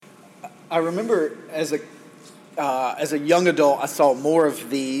I remember as a young adult, I saw more of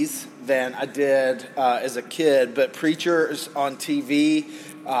these than I did as a kid. But preachers on TV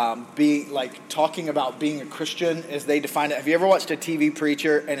talking about being a Christian as they define it. Have you ever watched a TV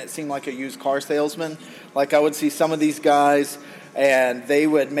preacher and it seemed like a used car salesman? Like I would see some of these guys, and they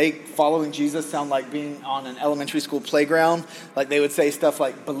would make following Jesus sound like being on an elementary school playground. Like they would say stuff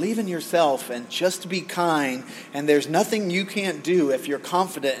like, believe in yourself and just be kind, and there's nothing you can't do if you're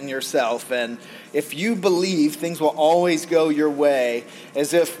confident in yourself, and if you believe, things will always go your way,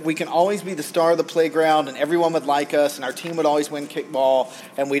 as if we can always be the star of the playground and everyone would like us and our team would always win kickball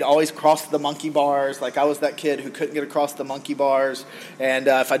and we'd always cross the monkey bars. Like I was that kid who couldn't get across the monkey bars, and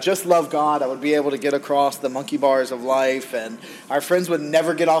if I just loved God, I would be able to get across the monkey bars of life, and our friends would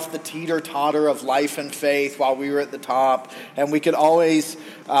never get off the teeter-totter of life and faith while we were at the top, and we could always,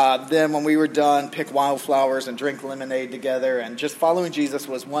 then when we were done, pick wildflowers and drink lemonade together, and just following Jesus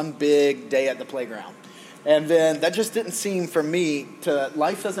was one big day at the playground. And then that just didn't seem for me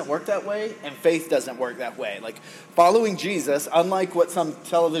life doesn't work that way, and faith doesn't work that way. Like following Jesus, unlike what some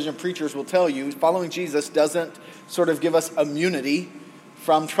television preachers will tell you, following Jesus doesn't sort of give us immunity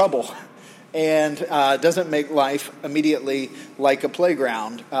from trouble, and doesn't make life immediately like a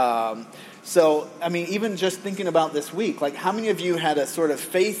playground. So, I mean, even just thinking about this week, like how many of you had a sort of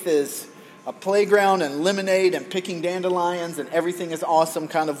faith is a playground and lemonade and picking dandelions and everything is awesome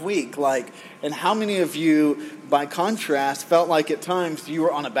kind of week? Like, and how many of you, by contrast, felt like at times you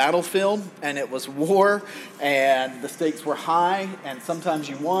were on a battlefield and it was war and the stakes were high and sometimes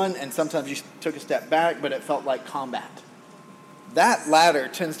you won and sometimes you took a step back, but it felt like combat? That latter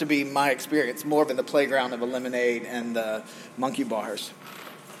tends to be my experience, more than the playground of a lemonade and the monkey bars.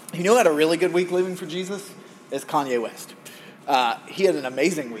 You know who had a really good week living for Jesus? Is Kanye West. He had an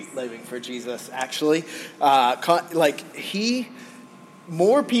amazing week living for Jesus, actually.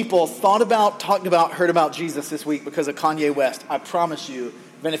 More people thought about, talked about, heard about Jesus this week because of Kanye West, I promise you,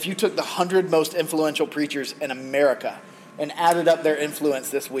 than if you took the 100 most influential preachers in America and added up their influence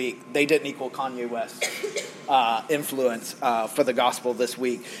this week. They didn't equal Kanye West's influence for the gospel this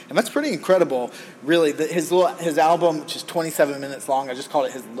week. And that's pretty incredible, really. His album, which is 27 minutes long, I just called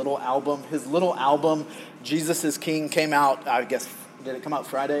it his little album. His little album, Jesus is King, came out, I guess, did it come out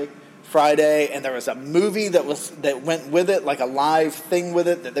Friday, and there was a movie that went with it, like a live thing with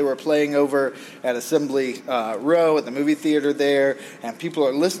it that they were playing over at Assembly Row at the movie theater there, and people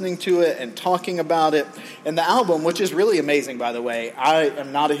are listening to it and talking about it. And the album, which is really amazing, by the way, I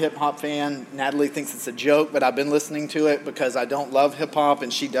am not a hip-hop fan. Natalie thinks it's a joke, but I've been listening to it because I don't love hip-hop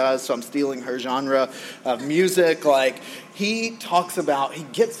and she does, so I'm stealing her genre of music. Like, he talks about, he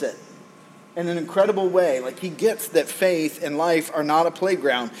gets it in an incredible way. Like, he gets that faith and life are not a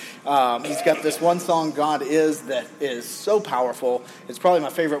playground. He's got this one song, God Is, that is so powerful. It's probably my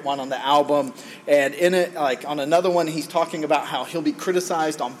favorite one on the album. And in it, like on another one, he's talking about how he'll be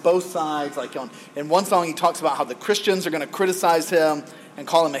criticized on both sides. Like in one song, he talks about how the Christians are going to criticize him and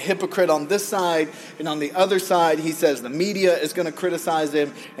call him a hypocrite on this side. And on the other side, he says the media is going to criticize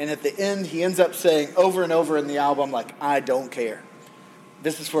him. And at the end, he ends up saying over and over in the album, like, I don't care.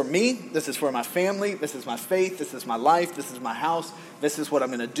 This is for me, this is for my family, this is my faith, this is my life, this is my house, this is what I'm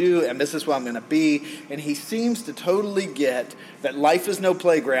going to do, and this is what I'm going to be. And he seems to totally get that life is no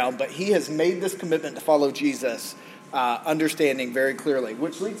playground, but he has made this commitment to follow Jesus, understanding very clearly.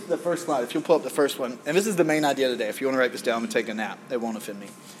 Which leads to the first slide. If you'll pull up the first one. And this is the main idea today. If you want to write this down and take a nap, it won't offend me.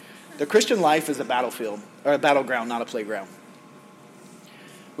 The Christian life is a battlefield, or a battleground, not a playground.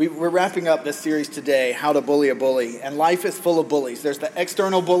 We're wrapping up this series today, How to Bully a Bully, and life is full of bullies. There's the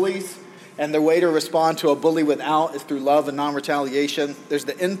external bullies, and the way to respond to a bully without is through love and non-retaliation. There's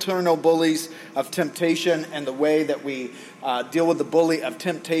the internal bullies of temptation, and the way that we deal with the bully of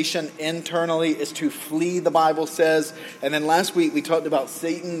temptation internally is to flee, the Bible says. And then last week we talked about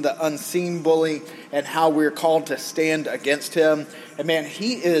Satan, the unseen bully, and how we're called to stand against him. And man,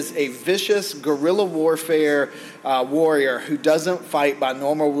 he is a vicious guerrilla warfare warrior who doesn't fight by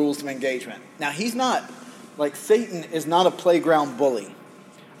normal rules of engagement. Now, he's not, like, Satan is not a playground bully.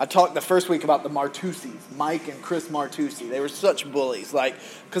 I talked the first week about the Martusis, Mike and Chris Martusi. They were such bullies, like,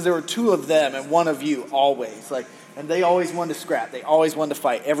 because there were two of them and one of you always, like, and they always wanted to scrap. They always wanted to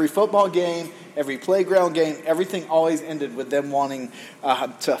fight. Every football game, every playground game, everything always ended with them wanting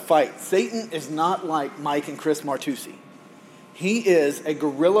to fight. Satan is not like Mike and Chris Martusi. He is a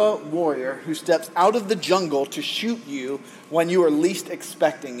guerrilla warrior who steps out of the jungle to shoot you when you are least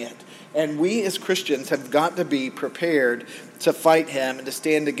expecting it. And we as Christians have got to be prepared to fight him and to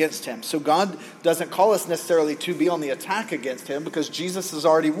stand against him. So God doesn't call us necessarily to be on the attack against him because Jesus has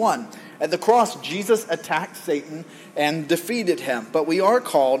already won. At the cross, Jesus attacked Satan and defeated him. But we are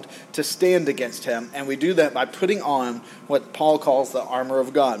called to stand against him, and we do that by putting on what Paul calls the armor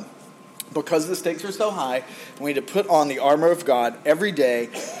of God. Because the stakes are so high, we need to put on the armor of God every day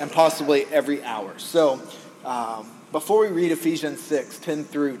and possibly every hour. So, before we read Ephesians 6, 10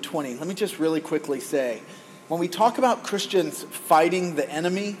 through 20, let me just really quickly say, when we talk about Christians fighting the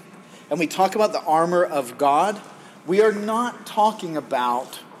enemy, and we talk about the armor of God, we are not talking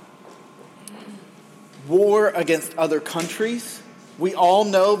about war against other countries. We all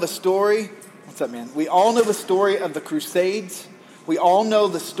know the story. What's up, man? We all know the story of the Crusades. We all know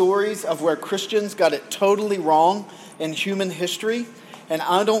the stories of where Christians got it totally wrong in human history. And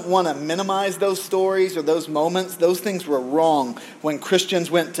I don't want to minimize those stories or those moments. Those things were wrong when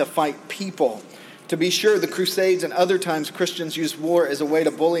Christians went to fight people. To be sure, the Crusades and other times Christians used war as a way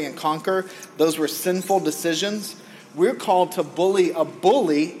to bully and conquer. Those were sinful decisions. We're called to bully a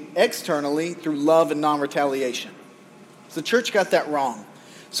bully externally through love and non-retaliation. So the church got that wrong.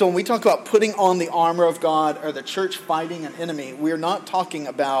 So when we talk about putting on the armor of God or the church fighting an enemy, we're not talking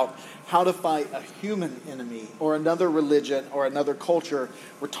about how to fight a human enemy or another religion or another culture.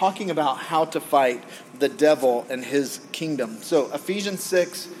 We're talking about how to fight the devil and his kingdom. So Ephesians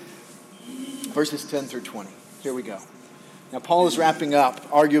 6, verses 10 through 20. Here we go. Now Paul is wrapping up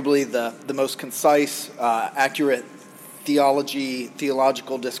arguably the most concise, accurate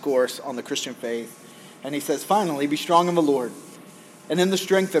theological discourse on the Christian faith. And he says, finally, be strong in the Lord and in the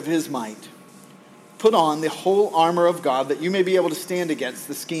strength of his might. Put on the whole armor of God that you may be able to stand against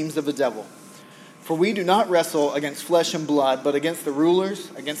the schemes of the devil. For we do not wrestle against flesh and blood, but against the rulers,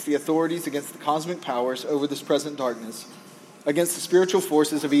 against the authorities, against the cosmic powers over this present darkness, against the spiritual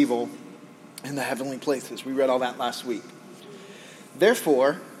forces of evil in the heavenly places. We read all that last week.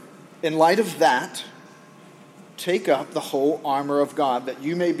 Therefore, in light of that, take up the whole armor of God that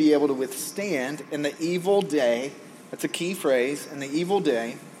you may be able to withstand in the evil day. That's a key phrase, in the evil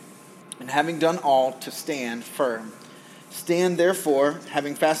day, and having done all, to stand firm. Stand therefore,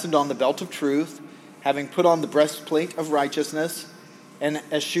 having fastened on the belt of truth, having put on the breastplate of righteousness, and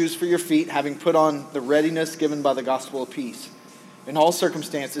as shoes for your feet, having put on the readiness given by the gospel of peace. In all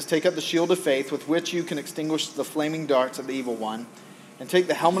circumstances, take up the shield of faith with which you can extinguish the flaming darts of the evil one, and take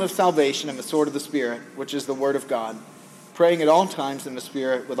the helmet of salvation and the sword of the Spirit, which is the word of God, praying at all times in the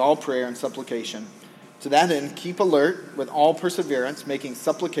Spirit with all prayer and supplication. To that end, keep alert with all perseverance, making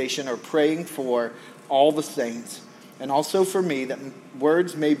supplication or praying for all the saints, and also for me, that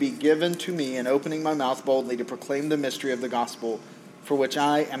words may be given to me in opening my mouth boldly to proclaim the mystery of the gospel, for which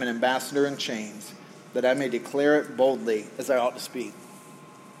I am an ambassador in chains, that I may declare it boldly as I ought to speak.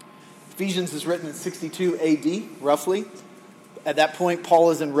 Ephesians is written in 62 AD, roughly. At that point, Paul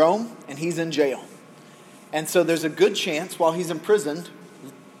is in Rome, and he's in jail. And so there's a good chance while he's imprisoned,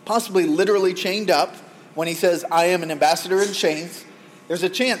 possibly literally chained up, when he says, I am an ambassador in chains, there's a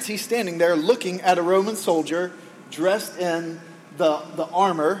chance he's standing there looking at a Roman soldier dressed in the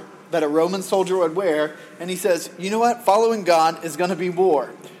armor that a Roman soldier would wear, and he says, you know what? Following God is going to be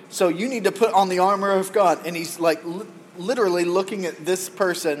war. So you need to put on the armor of God. And he's like literally looking at this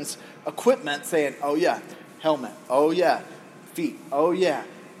person's equipment saying, oh yeah, helmet, oh yeah, feet, oh yeah,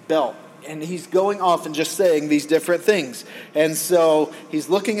 belt. And he's going off and just saying these different things. And so he's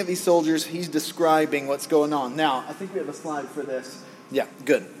looking at these soldiers. He's describing what's going on. Now, I think we have a slide for this. Yeah,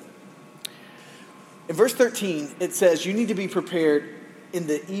 good. In verse 13, it says you need to be prepared in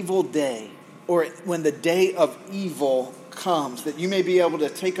the evil day, or when the day of evil comes, that you may be able to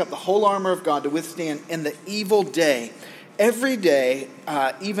take up the whole armor of God to withstand in the evil day. Every day,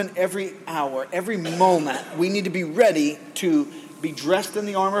 even every hour, every moment, we need to be ready to be dressed in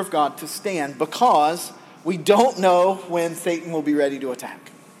the armor of God to stand, because we don't know when Satan will be ready to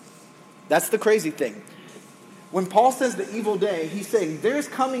attack. That's the crazy thing. When Paul says the evil day, he's saying there's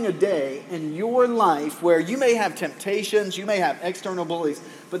coming a day in your life where you may have temptations, you may have external bullies,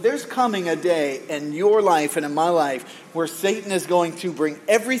 but there's coming a day in your life and in my life where Satan is going to bring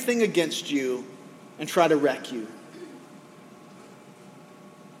everything against you and try to wreck you.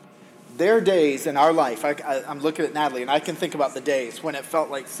 There are days in our life, I'm looking at Natalie, and I can think about the days when it felt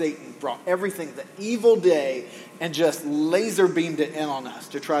like Satan brought everything, the evil day, and just laser beamed it in on us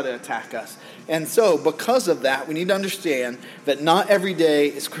to try to attack us. And so, because of that, we need to understand that not every day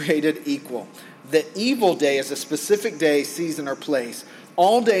is created equal. The evil day is a specific day, season, or place.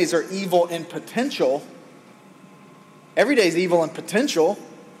 All days are evil in potential. Every day is evil in potential,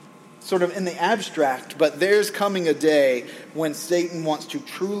 sort of in the abstract, but there's coming a day when Satan wants to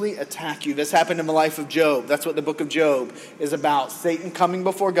truly attack you. This happened in the life of Job. That's what the book of Job is about. Satan coming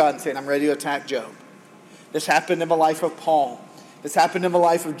before God and saying, I'm ready to attack Job. This happened in the life of Paul. This happened in the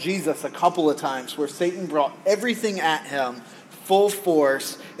life of Jesus a couple of times where Satan brought everything at him full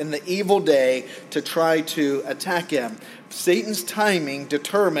force in the evil day to try to attack him. Satan's timing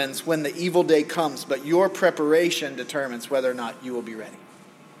determines when the evil day comes, but your preparation determines whether or not you will be ready.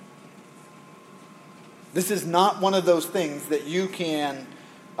 This is not one of those things that you can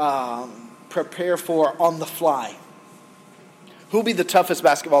prepare for on the fly. Who will be the toughest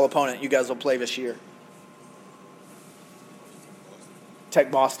basketball opponent you guys will play this year? Tech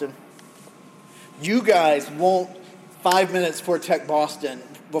Boston. You guys won't 5 minutes for Tech Boston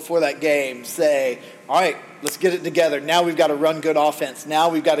before that game say, all right, let's get it together. Now we've got to run good offense. Now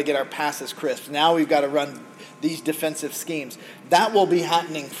we've got to get our passes crisp. Now we've got to run these defensive schemes. That will be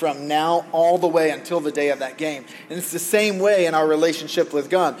happening from now all the way until the day of that game. And it's the same way in our relationship with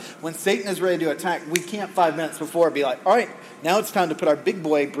God. When Satan is ready to attack, we can't 5 minutes before be like, all right, now it's time to put our big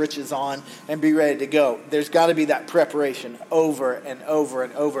boy britches on and be ready to go. There's got to be that preparation over and over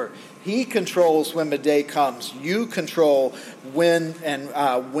and over. He controls when the day comes. You control when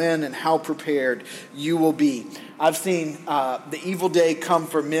and how prepared you will be. I've seen the evil day come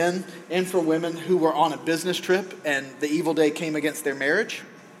for men and for women who were on a business trip and the evil day came against their marriage.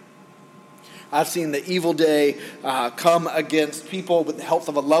 I've seen the evil day come against people with the health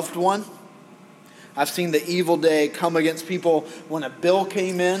of a loved one. I've seen the evil day come against people when a bill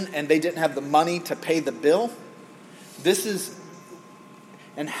came in and they didn't have the money to pay the bill.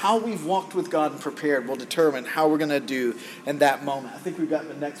 And how we've walked with God and prepared will determine how we're going to do in that moment. I think we've got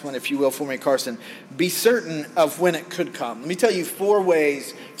the next one, if you will, for me, Carson. Be certain of when it could come. Let me tell you 4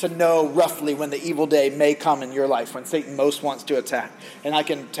 ways to know roughly when the evil day may come in your life, when Satan most wants to attack. And I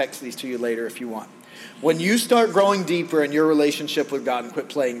can text these to you later if you want. When you start growing deeper in your relationship with God and quit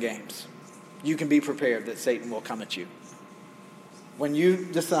playing games, you can be prepared that Satan will come at you. When you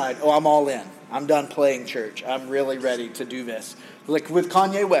decide, I'm all in. I'm done playing church. I'm really ready to do this. Like with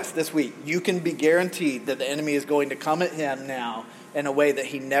Kanye West this week, you can be guaranteed that the enemy is going to come at him now in a way that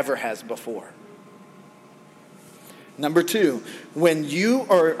he never has before. Number 2, when you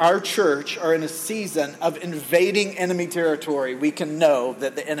or our church are in a season of invading enemy territory, we can know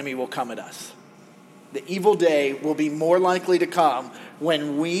that the enemy will come at us. The evil day will be more likely to come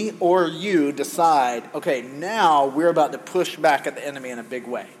when we or you decide, okay, now we're about to push back at the enemy in a big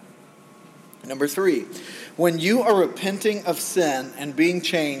way. Number 3, when you are repenting of sin and being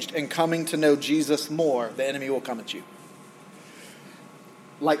changed and coming to know Jesus more, the enemy will come at you.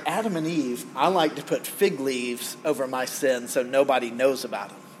 Like Adam and Eve, I like to put fig leaves over my sin so nobody knows about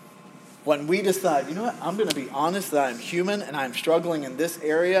them. When we decide, you know what, I'm going to be honest that I'm human and I'm struggling in this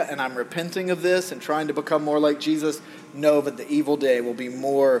area and I'm repenting of this and trying to become more like Jesus, know that the evil day will be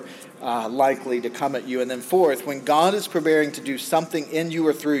more likely to come at you. And then 4th, when God is preparing to do something in you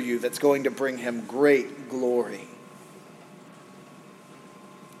or through you that's going to bring him great glory.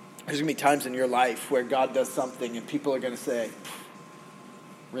 There's going to be times in your life where God does something and people are going to say,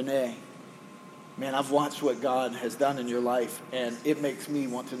 Renee, man, I've watched what God has done in your life, and it makes me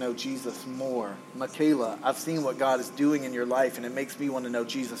want to know Jesus more. Michaela, I've seen what God is doing in your life, and it makes me want to know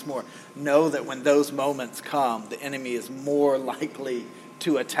Jesus more. Know that when those moments come, the enemy is more likely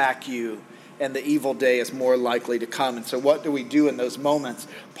to attack you, and the evil day is more likely to come. And so what do we do in those moments?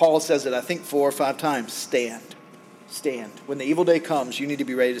 Paul says it, I think, 4 or 5 times. Stand. Stand. When the evil day comes, you need to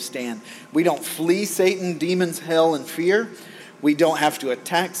be ready to stand. We don't flee Satan, demons, hell, and fear. We don't have to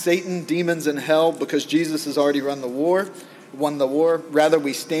attack Satan, demons, and hell because Jesus has already won the war. Rather,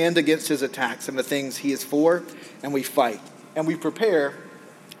 we stand against his attacks and the things he is for, and we fight. And we prepare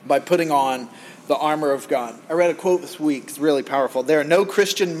by putting on the armor of God. I read a quote this week. It's really powerful. There are no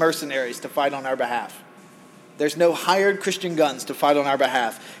Christian mercenaries to fight on our behalf. There's no hired Christian guns to fight on our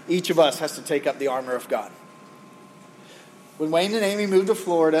behalf. Each of us has to take up the armor of God. When Wayne and Amy moved to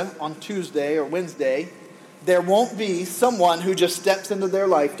Florida on Tuesday or Wednesday, there won't be someone who just steps into their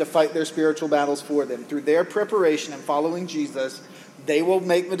life to fight their spiritual battles for them. Through their preparation and following Jesus, they will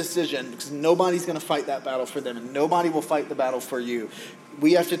make the decision because nobody's going to fight that battle for them and nobody will fight the battle for you.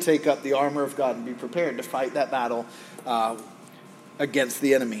 We have to take up the armor of God and be prepared to fight that battle against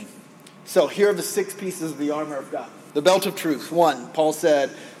the enemy. So here are the 6 pieces of the armor of God. The belt of truth. 1, Paul said,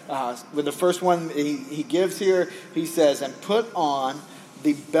 with the first one he gives here, he says, and put on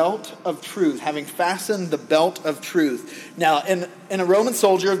the belt of truth, having fastened the belt of truth. Now, in a Roman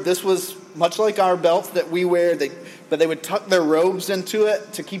soldier, this was much like our belts that we wear, but they would tuck their robes into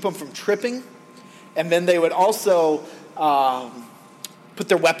it to keep them from tripping. And then they would also put put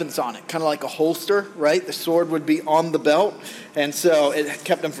their weapons on it, kind of like a holster, right? The sword would be on the belt. And so it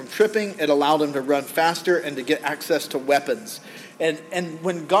kept them from tripping. It allowed them to run faster and to get access to weapons. And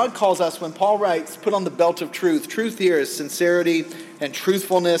when God calls us, when Paul writes, put on the belt of truth, truth here is sincerity and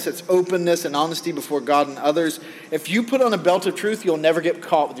truthfulness. It's openness and honesty before God and others. If you put on a belt of truth, you'll never get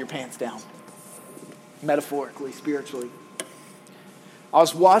caught with your pants down. Metaphorically, spiritually. I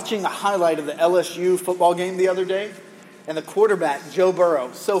was watching a highlight of the LSU football game the other day. And the quarterback, Joe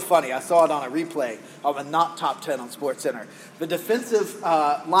Burrow, so funny. I saw it on a replay of a not top 10 on SportsCenter. The defensive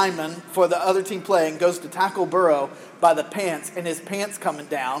lineman for the other team playing goes to tackle Burrow by the pants, and his pants coming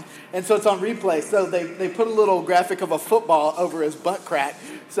down. And so it's on replay. So they put a little graphic of a football over his butt crack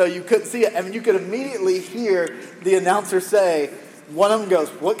so you couldn't see it. I mean, you could immediately hear the announcer say, one of them goes,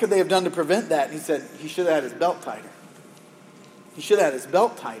 what could they have done to prevent that? And he said, he should have had his belt tighter. He should have had his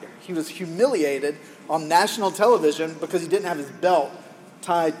belt tighter. He was humiliated on national television because he didn't have his belt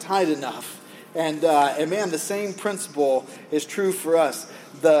tight enough. And man, the same principle is true for us.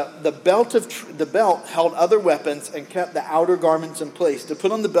 The belt held other weapons and kept the outer garments in place. To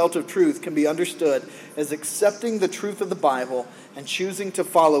put on the belt of truth can be understood as accepting the truth of the Bible and choosing to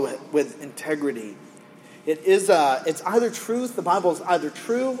follow it with integrity. It's either truth. The Bible is either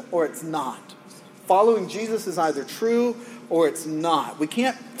true or it's not. Following Jesus is either true or it's not.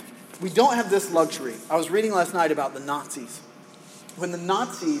 We don't have this luxury. I was reading last night about the Nazis. When the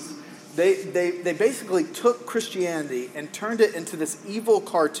Nazis, they basically took Christianity and turned it into this evil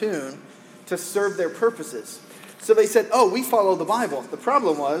cartoon to serve their purposes. So they said, oh, we follow the Bible. The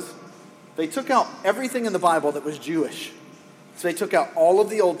problem was they took out everything in the Bible that was Jewish. So they took out all of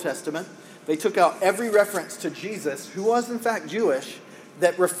the Old Testament. They took out every reference to Jesus, who was in fact Jewish,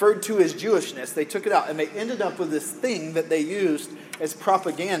 that referred to his Jewishness. They took it out, and they ended up with this thing that they used as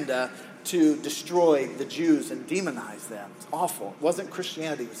propaganda to destroy the Jews and demonize them. It's awful. It wasn't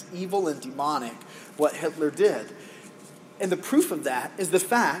Christianity. It was evil and demonic, what Hitler did. And the proof of that is the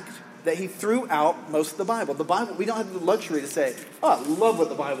fact that he threw out most of the Bible. The Bible, we don't have the luxury to say, oh, I love what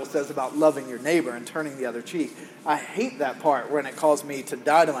the Bible says about loving your neighbor and turning the other cheek. I hate that part when it calls me to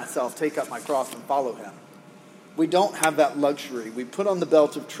die to myself, take up my cross, and follow him. We don't have that luxury. We put on the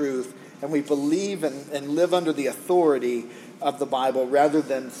belt of truth and we believe and live under the authority of the Bible rather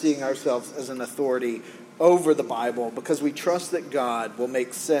than seeing ourselves as an authority over the Bible, because we trust that God will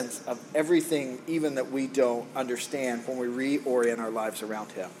make sense of everything even that we don't understand when we reorient our lives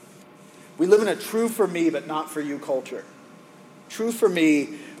around him. We live in a true for me but not for you culture. True for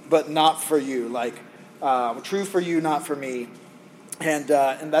me but not for you. Like true for you, not for me. And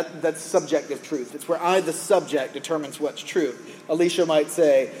that's subjective truth. It's where I, the subject, determines what's true. Alicia might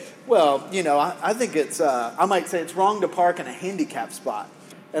say, well, I think I might say it's wrong to park in a handicap spot.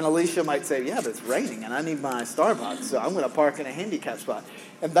 And Alicia might say, yeah, but it's raining and I need my Starbucks, so I'm going to park in a handicap spot.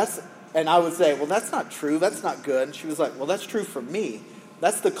 And I would say, well, that's not true. That's not good. And she was like, well, that's true for me.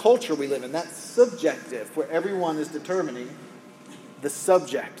 That's the culture we live in. That's subjective, where everyone is determining the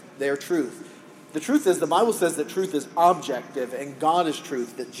subject, their truth. The truth is, the Bible says that truth is objective, and God is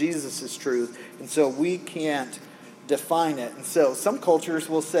truth, that Jesus is truth, and so we can't define it. And so some cultures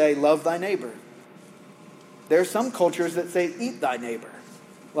will say, love thy neighbor. There are some cultures that say, eat thy neighbor.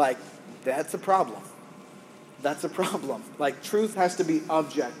 Like, that's a problem. That's a problem. Like, truth has to be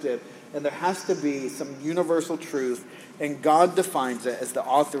objective, and there has to be some universal truth, and God defines it as the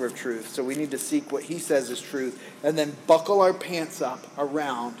author of truth. So we need to seek what he says is truth, and then buckle our pants up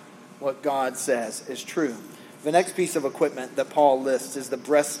around what God says is true. The next piece of equipment that Paul lists is the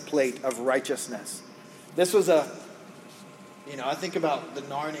breastplate of righteousness. This was I think about the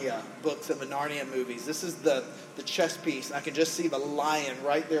Narnia books and the Narnia movies. This is the chest piece. I can just see the lion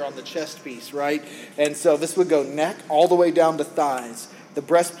right there on the chest piece, right? And so this would go neck all the way down to thighs. The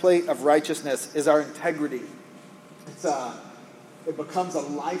breastplate of righteousness is our integrity. It becomes a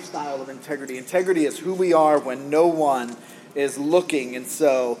lifestyle of integrity. Integrity is who we are when no one is looking. And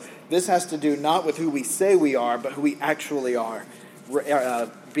so this has to do not with who we say we are, but who we actually are.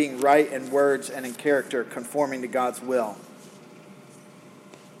 Being right in words and in character, conforming to God's will.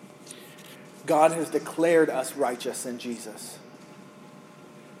 God has declared us righteous in Jesus.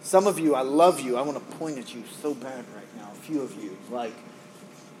 Some of you, I love you. I want to point at you so bad right now. A few of you. Like,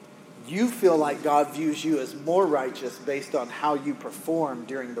 you feel like God views you as more righteous based on how you perform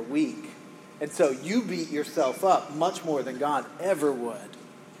during the week. And so you beat yourself up much more than God ever would.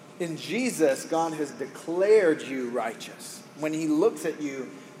 In Jesus, God has declared you righteous. When he looks at you,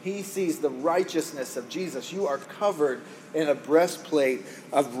 he sees the righteousness of Jesus. You are covered in a breastplate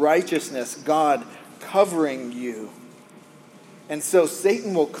of righteousness, God covering you. And so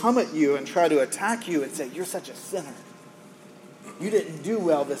Satan will come at you and try to attack you and say, you're such a sinner. You didn't do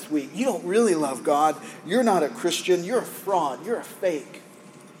well this week. You don't really love God. You're not a Christian. You're a fraud. You're a fake.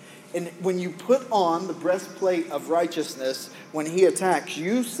 And when you put on the breastplate of righteousness, when he attacks,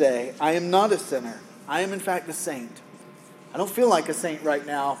 you say, I am not a sinner. I am in fact a saint. I don't feel like a saint right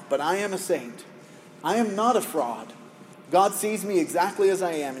now, but I am a saint. I am not a fraud. God sees me exactly as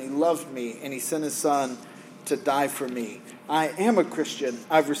I am, and he loved me, and he sent his son to die for me. I am a Christian.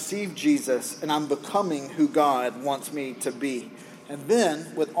 I've received Jesus, and I'm becoming who God wants me to be. And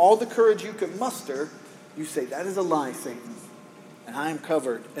then, with all the courage you can muster, you say, that is a lie, Satan. And I am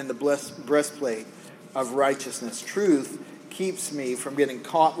covered in the breastplate of righteousness. Truth keeps me from getting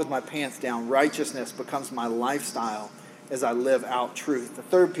caught with my pants down. Righteousness becomes my lifestyle as I live out truth. The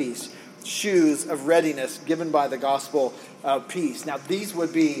third piece, shoes of readiness given by the gospel of peace. Now, these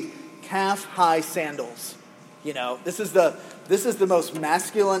would be calf-high sandals. You know, this is the most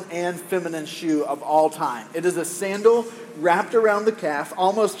masculine and feminine shoe of all time. It is a sandal wrapped around the calf,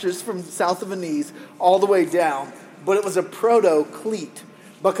 almost just from south of the knees all the way down. But it was a proto-cleat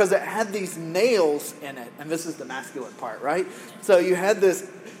because it had these nails in it. And this is the masculine part, right? So you had this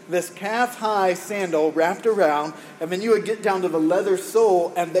calf-high sandal wrapped around, and then you would get down to the leather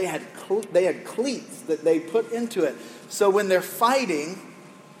sole, and they had cleats that they put into it. So when they're fighting,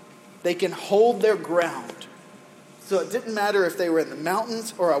 they can hold their ground. So it didn't matter if they were in the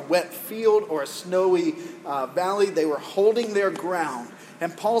mountains or a wet field or a snowy valley. They were holding their ground.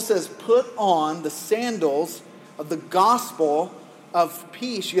 And Paul says, put on the sandals of the gospel of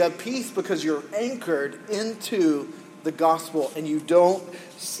peace. You have peace because you're anchored into the gospel and you don't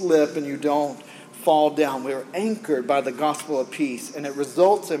slip and you don't fall down. We're anchored by the gospel of peace, and it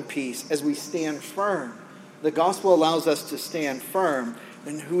results in peace as we stand firm. The gospel allows us to stand firm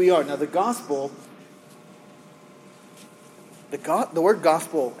in who we are. Now the gospel, the word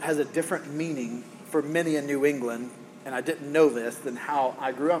gospel has a different meaning for many in New England, and I didn't know this, than how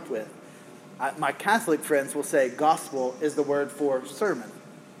I grew up with. My Catholic friends will say gospel is the word for sermon.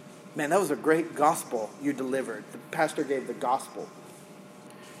 Man, that was a great gospel you delivered. The pastor gave the gospel.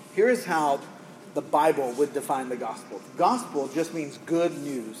 Here is how the Bible would define the gospel. The gospel just means good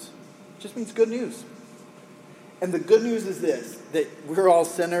news. It just means good news. And the good news is this, that we're all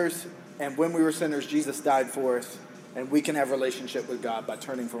sinners, and when we were sinners, Jesus died for us, and we can have a relationship with God by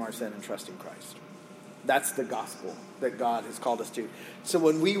turning from our sin and trusting Christ. That's the gospel that God has called us to. So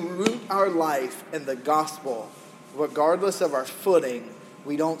when we root our life in the gospel, regardless of our footing,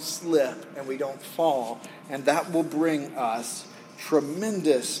 we don't slip and we don't fall, and that will bring us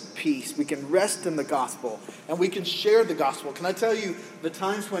tremendous peace. We can rest in the gospel, and we can share the gospel. Can I tell you, the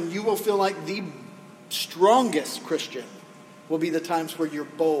times when you will feel like the strongest Christian will be the times where you're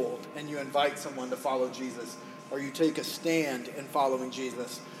bold and you invite someone to follow Jesus, or you take a stand in following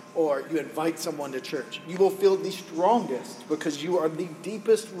Jesus, or you invite someone to church. You will feel the strongest because you are the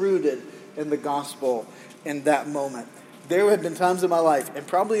deepest rooted in the gospel in that moment. There have been times in my life, and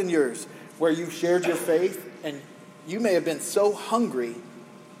probably in yours, where you've shared your faith, and you may have been so hungry,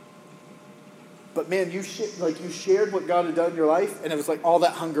 but man, you shared what God had done in your life, and it was like all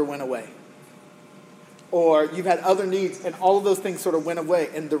that hunger went away. Or you've had other needs, and all of those things sort of went away.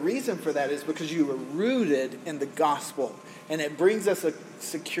 And the reason for that is because you were rooted in the gospel. And it brings us a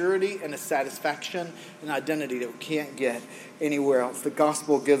security and a satisfaction and identity that we can't get anywhere else. The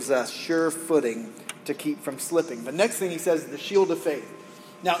gospel gives us sure footing to keep from slipping. The next thing he says is the shield of faith.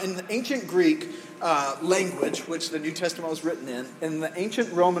 Now, in the ancient Greek language, which the New Testament was written in the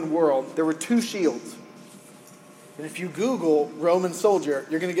ancient Roman world, there were two shields. And if you Google Roman soldier,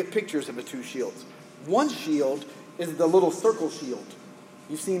 you're going to get pictures of the two shields. One shield is the little circle shield.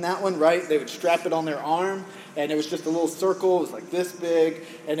 You've seen that one, right? They would strap it on their arm, and it was just a little circle. It was like this big,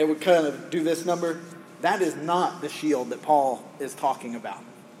 and it would kind of do this number. That is not the shield that Paul is talking about.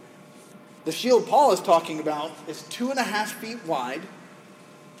 The shield Paul is talking about is 2.5 feet wide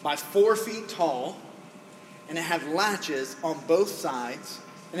by 4 feet tall, and it had latches on both sides,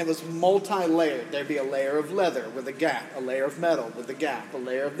 and it was multi-layered. There'd be a layer of leather with a gap, a layer of metal with a gap, a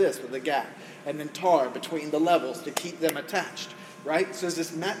layer of this with a gap, and then tar between the levels to keep them attached, right? So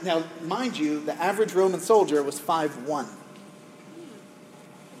this now, mind you, the average Roman soldier was 5'1".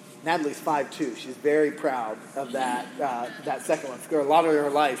 Natalie's 5'2". She's very proud of that second one. For a lot of her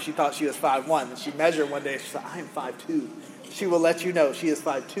life, she thought she was 5'1", and she measured one day. She said, "I am 5'2". She will let you know she is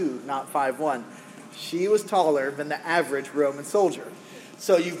 5'2", not 5'1". She was taller than the average Roman soldier.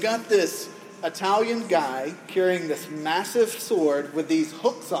 So you've got this Italian guy carrying this massive sword with these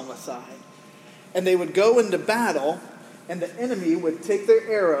hooks on the side. And they would go into battle, and the enemy would take their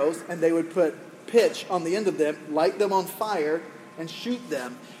arrows, and they would put pitch on the end of them, light them on fire, and shoot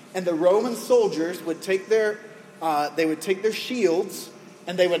them. And the Roman soldiers would take their they would take their shields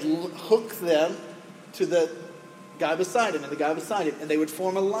and they would hook them to the guy beside him and the guy beside him, and they would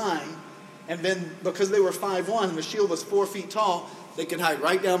form a line. And then because they were 5'1", and the shield was 4 feet tall, they could hide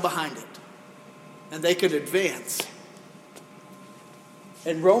right down behind it. And they could advance.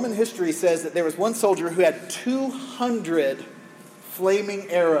 And Roman history says that there was one soldier who had 200 flaming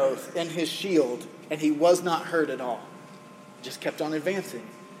arrows in his shield, and he was not hurt at all. Just kept on advancing.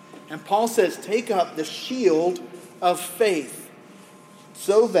 And Paul says, take up the shield of faith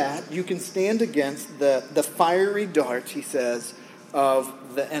so that you can stand against the fiery darts, he says,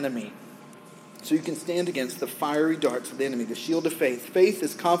 of the enemy. So you can stand against the fiery darts of the enemy, the shield of faith. Faith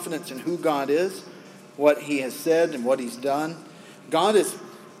is confidence in who God is, what he has said and what he's done. God is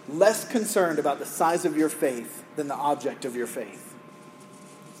less concerned about the size of your faith than the object of your faith.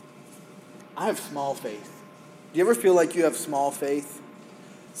 I have small faith. Do you ever feel like you have small faith?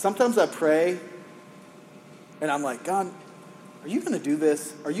 Sometimes I pray and I'm like, God, are you going to do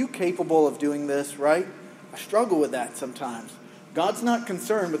this? Are you capable of doing this, right? I struggle with that sometimes. God's not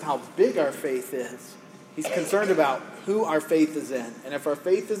concerned with how big our faith is. He's concerned about who our faith is in. And if our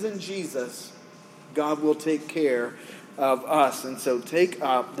faith is in Jesus, God will take care of us. And so take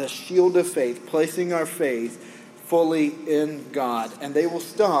up the shield of faith, placing our faith fully in God. And they will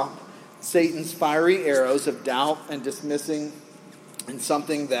stop Satan's fiery arrows of doubt and dismissing and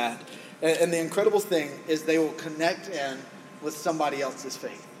something that. And the incredible thing is they will connect in with somebody else's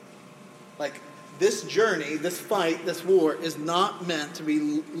faith. Like, this journey, this fight, this war is not meant to be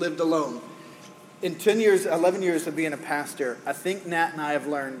lived alone. In 11 years of being a pastor, I think Nat and I have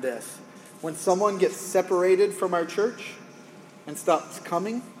learned this. When someone gets separated from our church and stops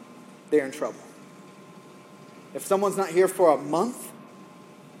coming, they're in trouble. If someone's not here for a month,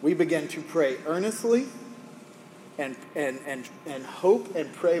 we begin to pray earnestly and hope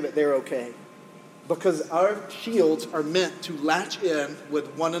and pray that they're okay. Because our shields are meant to latch in with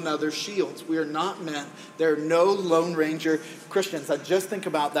one another's shields. We are not meant, there are no Lone Ranger Christians. I just think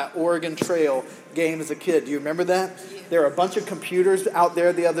about that Oregon Trail game as a kid. Do you remember that? Yeah. There were a bunch of computers out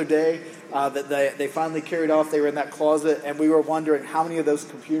there the other day that they finally carried off. They were in that closet, and we were wondering how many of those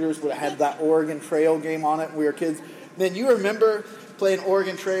computers would have had that Oregon Trail game on it when we were kids. Then you remember playing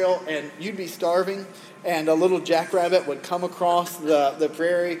Oregon Trail, and you'd be starving, and a little jackrabbit would come across the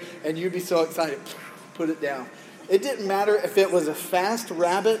prairie, and you'd be so excited, put it down. It didn't matter if it was a fast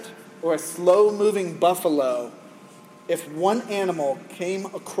rabbit or a slow-moving buffalo. If one animal came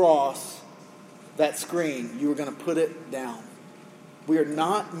across that screen, you were going to put it down. We are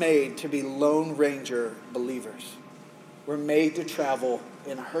not made to be Lone Ranger believers. We're made to travel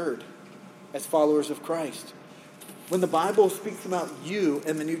in a herd as followers of Christ. When the Bible speaks about you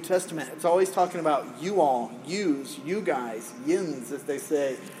in the New Testament, it's always talking about you all, yous, you guys, yins, as they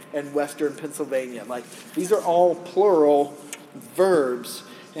say in Western Pennsylvania. Like, these are all plural verbs.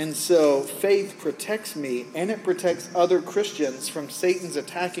 And so faith protects me, and it protects other Christians from Satan's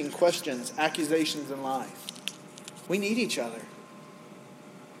attacking questions, accusations, and lies. We need each other.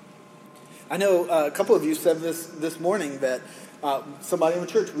 I know a couple of you said this morning that somebody in the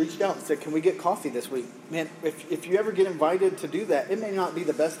church reached out and said, can we get coffee this week? Man, if you ever get invited to do that, it may not be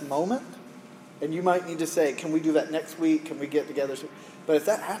the best moment, and you might need to say, can we do that next week? Can we get together? But if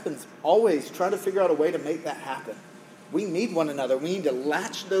that happens, always try to figure out a way to make that happen. We need one another. We need to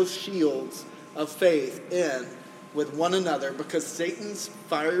latch those shields of faith in with one another, because Satan's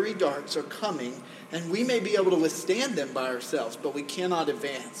fiery darts are coming, and we may be able to withstand them by ourselves, but we cannot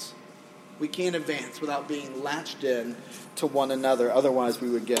advance. We can't advance without being latched in to one another. Otherwise, we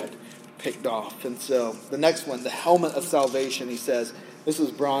would get picked off. And so the next one, the helmet of salvation, he says, this was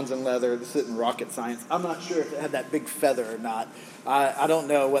bronze and leather. This isn't rocket science. I'm not sure if it had that big feather or not. I don't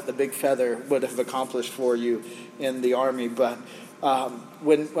know what the big feather would have accomplished for you in the army. But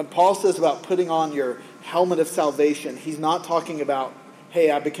when Paul says about putting on your helmet of salvation, he's not talking about,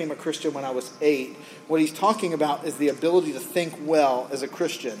 hey, I became a Christian when I was 8. What he's talking about is the ability to think well as a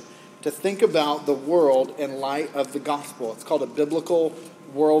Christian, to think about the world in light of the gospel. It's called a biblical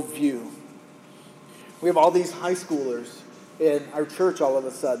worldview. We have all these high schoolers in our church all of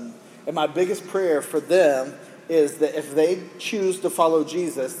a sudden. And my biggest prayer for them is that if they choose to follow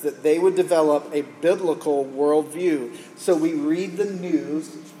Jesus, that they would develop a biblical worldview. So we read the news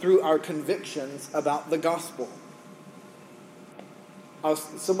through our convictions about the gospel.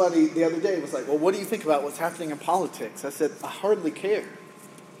 Somebody the other day was like, well, what do you think about what's happening in politics? I said, I hardly care.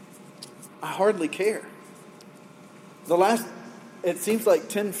 I hardly care. It seems like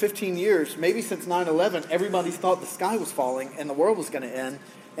 10, 15 years, maybe since 9/11, everybody's thought the sky was falling and the world was going to end.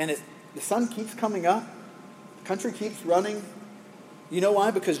 And the sun keeps coming up. The country keeps running. You know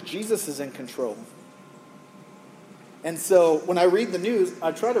why? Because Jesus is in control. And so when I read the news,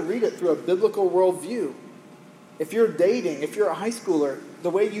 I try to read it through a biblical worldview. If you're dating, if you're a high schooler, the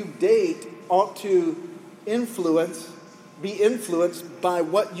way you date ought to be influenced by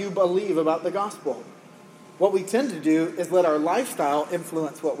what you believe about the gospel. What we tend to do is let our lifestyle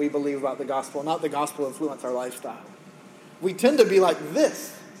influence what we believe about the gospel, not the gospel influence our lifestyle. We tend to be like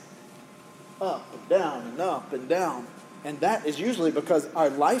this, up and down and up and down. And that is usually because our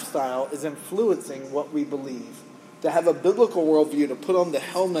lifestyle is influencing what we believe. To have a biblical worldview, to put on the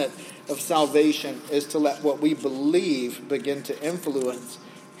helmet of salvation, is to let what we believe begin to influence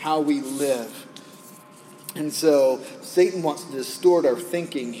how we live. And so Satan wants to distort our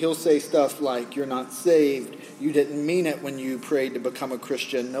thinking. He'll say stuff like, you're not saved. You didn't mean it when you prayed to become a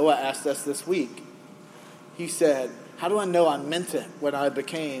Christian. Noah asked us this week. He said, how do I know I meant it when I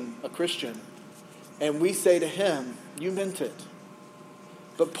became a Christian? And we say to him, you meant it.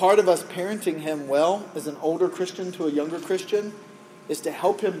 But part of us parenting him well as an older Christian to a younger Christian is to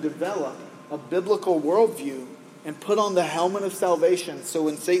help him develop a biblical worldview and put on the helmet of salvation so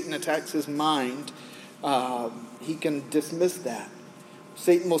when Satan attacks his mind, he can dismiss that.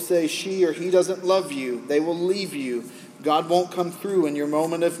 Satan will say she or he doesn't love you. They will leave you. God won't come through in your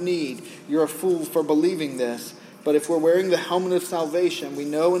moment of need. You're a fool for believing this. But if we're wearing the helmet of salvation, we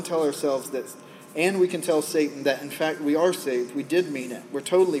know and tell ourselves that, and we can tell Satan that, in fact, we are saved. We did mean it. We're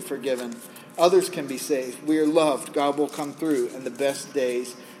totally forgiven. Others can be saved. We are loved. God will come through, and the best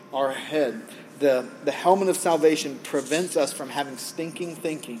days are ahead. The helmet of salvation prevents us from having stinking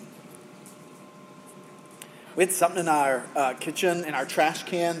thinking. We had something in our kitchen, in our trash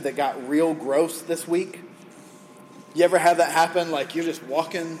can, that got real gross this week. You ever have that happen? Like you're just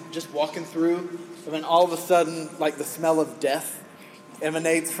walking through, and then all of a sudden, like the smell of death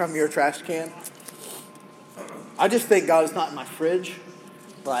emanates from your trash can. I just thank God it's not in my fridge,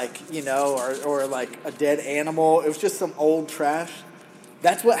 or like a dead animal. It was just some old trash.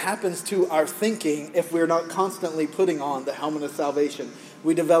 That's what happens to our thinking if we're not constantly putting on the helmet of salvation.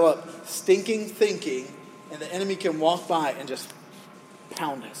 We develop stinking thinking, and the enemy can walk by and just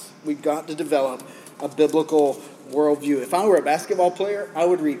pound us. We've got to develop a biblical worldview. If I were a basketball player, I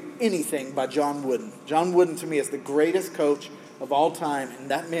would read anything by John Wooden. John Wooden, to me, is the greatest coach of all time, and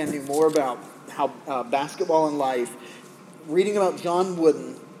that man knew more about how basketball and life. Reading about John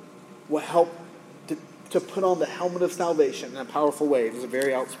Wooden will help to put on the helmet of salvation in a powerful way. He was a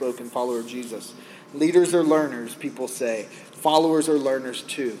very outspoken follower of Jesus. Leaders are learners, people say. Followers are learners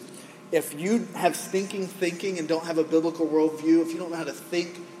too. If you have stinking thinking and don't have a biblical worldview, if you don't know how to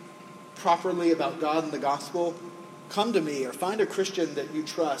think properly about God and the gospel, come to me or find a Christian that you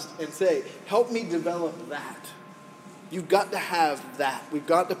trust and say, help me develop that. You've got to have that. We've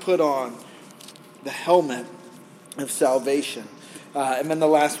got to put on the helmet of salvation. And then the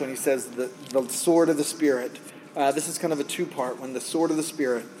last one, he says the sword of the Spirit. This is kind of a two-part one. The sword of the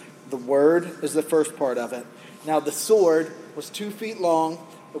Spirit. The word is the first part of it. Now, the sword was 2 feet long.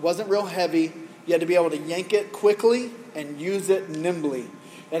 It wasn't real heavy. You had to be able to yank it quickly and use it nimbly.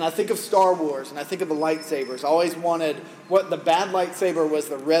 And I think of Star Wars, and I think of the lightsabers. I always wanted, what the bad lightsaber was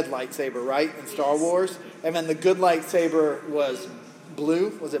the red lightsaber, right, in Star Wars? And then the good lightsaber was blue.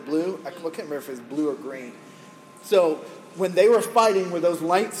 Was it blue? I can't remember if it was blue or green. So when they were fighting with those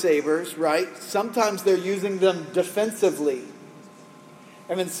lightsabers, right, sometimes they're using them defensively.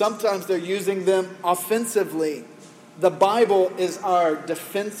 And then sometimes they're using them offensively. The Bible is our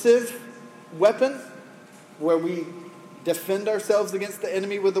defensive weapon, where we defend ourselves against the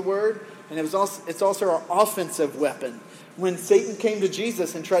enemy with the word. And it's also our offensive weapon. When Satan came to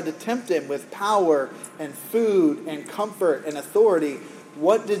Jesus and tried to tempt him with power and food and comfort and authority,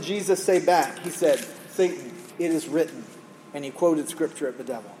 what did Jesus say back? He said, Satan, it is written. And he quoted scripture at the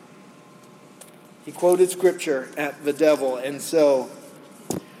devil. He quoted scripture at the devil. And so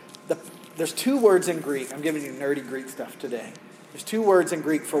there's 2 words in Greek. I'm giving you nerdy Greek stuff today. There's 2 words in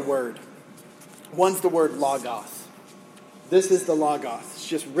Greek for word. One's the word logos. This is the logos. It's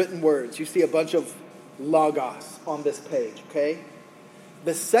just written words. You see a bunch of logos on this page, okay?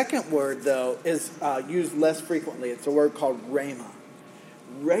 The second word, though, is used less frequently. It's a word called rhema.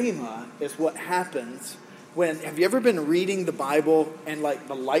 Rhema is what happens when, have you ever been reading the Bible and like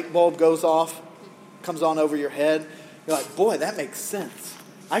the light bulb goes off, comes on over your head? You're like, boy, that makes sense.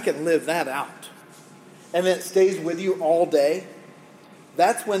 I can live that out. And then it stays with you all day.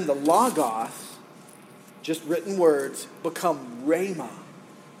 That's when the logos, just written words, become rhema.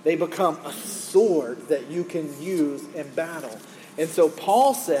 They become a sword that you can use in battle. And so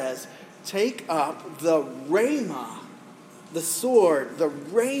Paul says, take up the rhema, the sword, the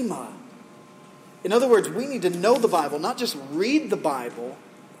rhema. In other words, we need to know the Bible, not just read the Bible.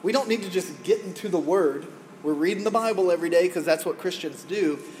 We don't need to just get into the word. We're reading the Bible every day because that's what Christians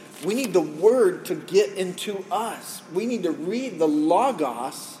do. We need the Word to get into us. We need to read the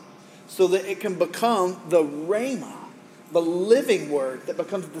Logos so that it can become the Rhema, the living Word that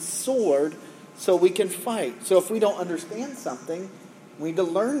becomes the sword so we can fight. So if we don't understand something, we need to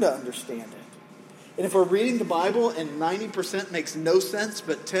learn to understand it. And if we're reading the Bible and 90% makes no sense,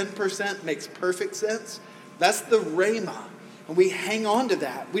 but 10% makes perfect sense, that's the Rhema. And we hang on to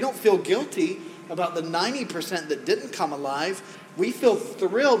that. We don't feel guilty about the 90% that didn't come alive. We feel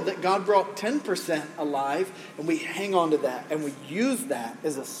thrilled that God brought 10% alive, and we hang on to that. And we use that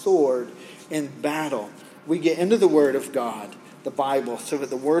as a sword in battle. We get into the Word of God, the Bible, so that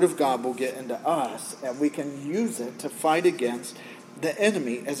the Word of God will get into us, and we can use it to fight against the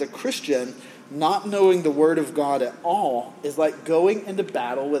enemy. As a Christian, not knowing the Word of God at all is like going into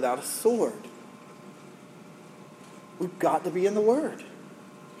battle without a sword. We've got to be in the Word.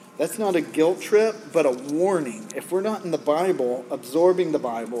 That's not a guilt trip, but a warning. If we're not in the Bible, absorbing the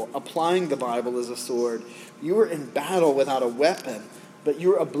Bible, applying the Bible as a sword, you are in battle without a weapon, but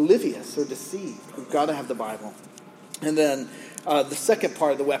you're oblivious or deceived. We've got to have the Bible. And then the second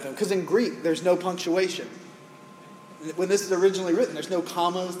part of the weapon, because in Greek, there's no punctuation. When this is originally written, there's no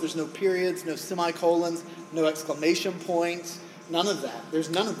commas, there's no periods, no semicolons, no exclamation points, none of that. There's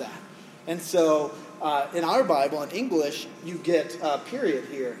none of that. And so in our Bible, in English, you get a period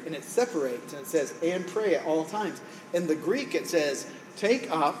here, and it separates, and it says, and pray at all times. In the Greek, it says, take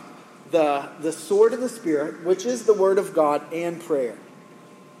up the sword of the Spirit, which is the Word of God, and prayer.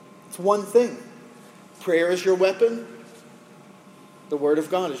 It's one thing. Prayer is your weapon. The Word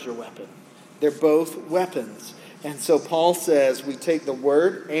of God is your weapon. They're both weapons. And so Paul says we take the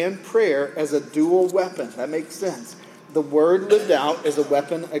Word and prayer as a dual weapon. That makes sense. The Word lived out is a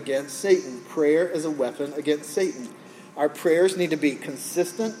weapon against Satan. Prayer is a weapon against Satan. Our prayers need to be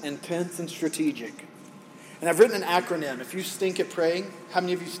consistent, intense, and strategic. And I've written an acronym. If you stink at praying, how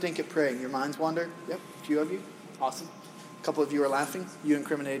many of you stink at praying? Your minds wander? Yep, a few of you. Awesome. A couple of you are laughing. You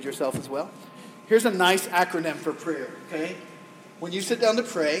incriminated yourself as well. Here's a nice acronym for prayer, okay? When you sit down to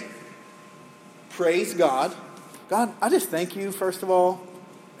pray, praise God. God, I just thank you, first of all,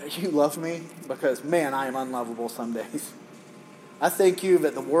 that you love me, because, man, I am unlovable some days. I thank you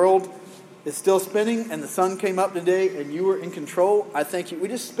that the world is still spinning and the sun came up today and you were in control. I thank you. We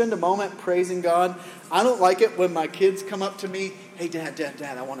just spend a moment praising God. I don't like it when my kids come up to me, hey, Dad,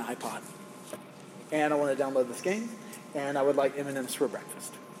 I want an iPod. And I want to download this game. And I would like M&M's for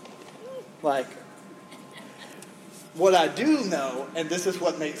breakfast. Like, what I do know, and this is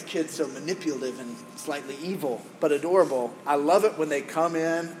what makes kids so manipulative and slightly evil, but adorable, I love it when they come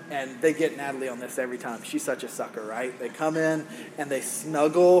in, and they get Natalie on this every time. She's such a sucker, right? They come in, and they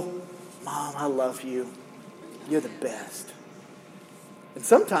snuggle. Mom, I love you. You're the best. And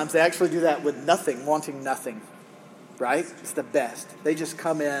sometimes they actually do that with nothing, wanting nothing, right? It's the best. They just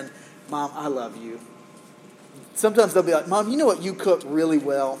come in, Mom, I love you. Sometimes they'll be like, Mom, you know what you cook really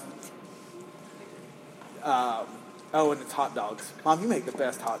well? And it's hot dogs. Mom, you make the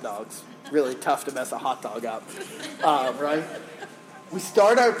best hot dogs. Really tough to mess a hot dog up, right? We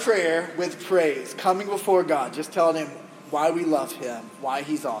start our prayer with praise, coming before God, just telling Him why we love Him, why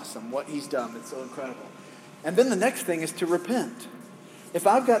He's awesome, what He's done. It's so incredible. And then the next thing is to repent. If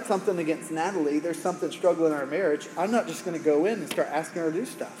I've got something against Natalie, there's something struggling in our marriage, I'm not just going to go in and start asking her to do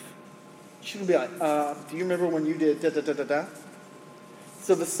stuff. She can be like, do you remember when you did da-da-da-da-da?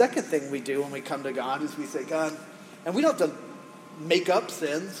 So the second thing we do when we come to God is we say, God, and we don't have to make up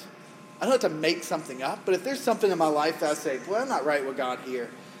sins. I don't have to make something up. But if there's something in my life that I say, boy, I'm not right with God here.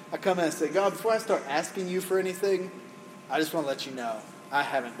 I come in and say, God, before I start asking you for anything, I just want to let you know I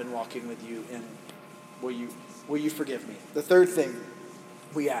haven't been walking with you, and will you forgive me? The third thing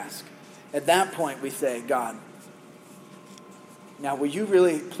we ask. At that point we say, God, now will you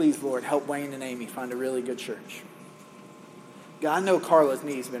really, please, Lord, help Wayne and Amy find a really good church? God, I know Carla's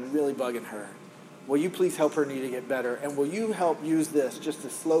knee's been really bugging her. Will you please help her knee to get better? And will you help use this just to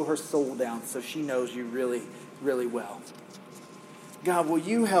slow her soul down so she knows you really, really well? God, will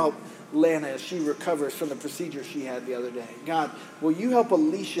you help Lana as she recovers from the procedure she had the other day? God, will you help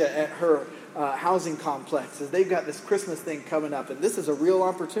Alicia at her housing complex as they've got this Christmas thing coming up? And this is a real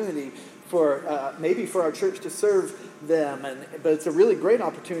opportunity for maybe for our church to serve them. But it's a really great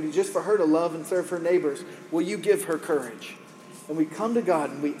opportunity just for her to love and serve her neighbors. Will you give her courage? And we come to God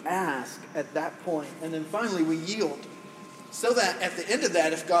and we ask at that point. And then finally we yield. So that at the end of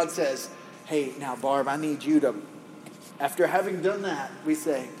that, if God says, hey, now Barb, I need you to, after having done that, we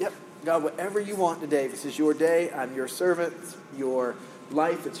say, yep, God, whatever you want today. This is your day. I'm your servant. It's your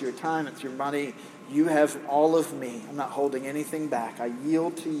life. It's your time. It's your money. You have all of me. I'm not holding anything back. I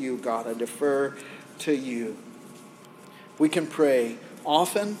yield to you, God. I defer to you. We can pray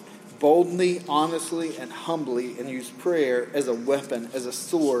often, boldly, honestly, and humbly, and use prayer as a weapon, as a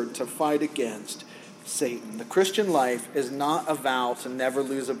sword to fight against Satan. The Christian life is not a vow to never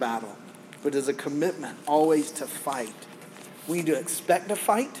lose a battle, but is a commitment always to fight. We need to expect a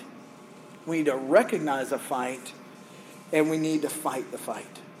fight, we need to recognize a fight, and we need to fight the fight.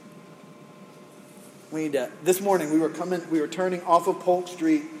 This morning we were turning off of Polk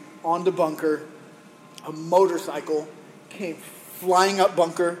Street onto Bunker. A motorcycle came flying up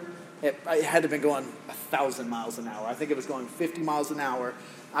Bunker. It had to have been going 1,000 miles an hour. I think it was going 50 miles an hour.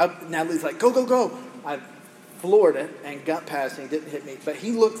 Natalie's like, go, go, go. I floored it and got past and he didn't hit me. But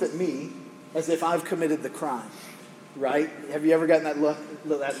he looks at me as if I've committed the crime, right? Have you ever gotten that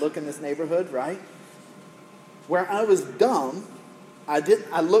look in this neighborhood, right? Where I was dumb, I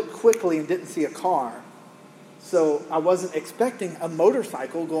looked quickly and didn't see a car. So I wasn't expecting a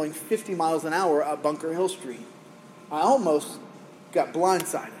motorcycle going 50 miles an hour up Bunker Hill Street. I almost got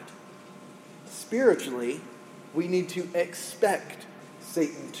blindsided. Spiritually, we need to expect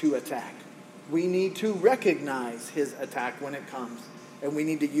Satan to attack. We need to recognize his attack when it comes. And we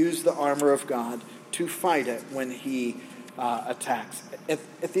need to use the armor of God to fight it when he attacks.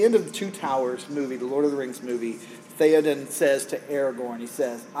 At the end of the Two Towers movie, the Lord of the Rings movie, Theoden says to Aragorn, he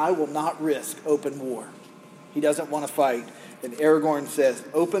says, I will not risk open war. He doesn't want to fight. And Aragorn says,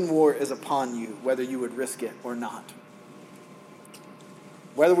 open war is upon you, whether you would risk it or not.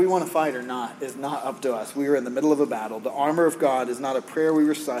 Whether we want to fight or not is not up to us. We are in the middle of a battle. The armor of God is not a prayer we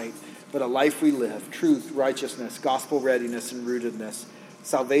recite, but a life we live. Truth, righteousness, gospel readiness and rootedness,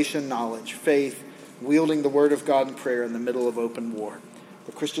 salvation, knowledge, faith, wielding the word of God in prayer in the middle of open war.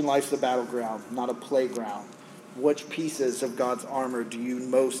 The Christian life is a battleground, not a playground. Which pieces of God's armor do you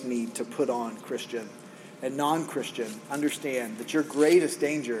most need to put on, Christian? And non-Christian, understand that your greatest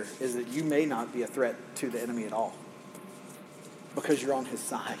danger is that you may not be a threat to the enemy at all, because you're on his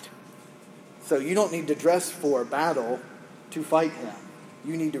side. So you don't need to dress for battle to fight him.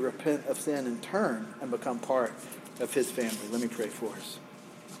 You need to repent of sin and turn and become part of his family. Let me pray for us.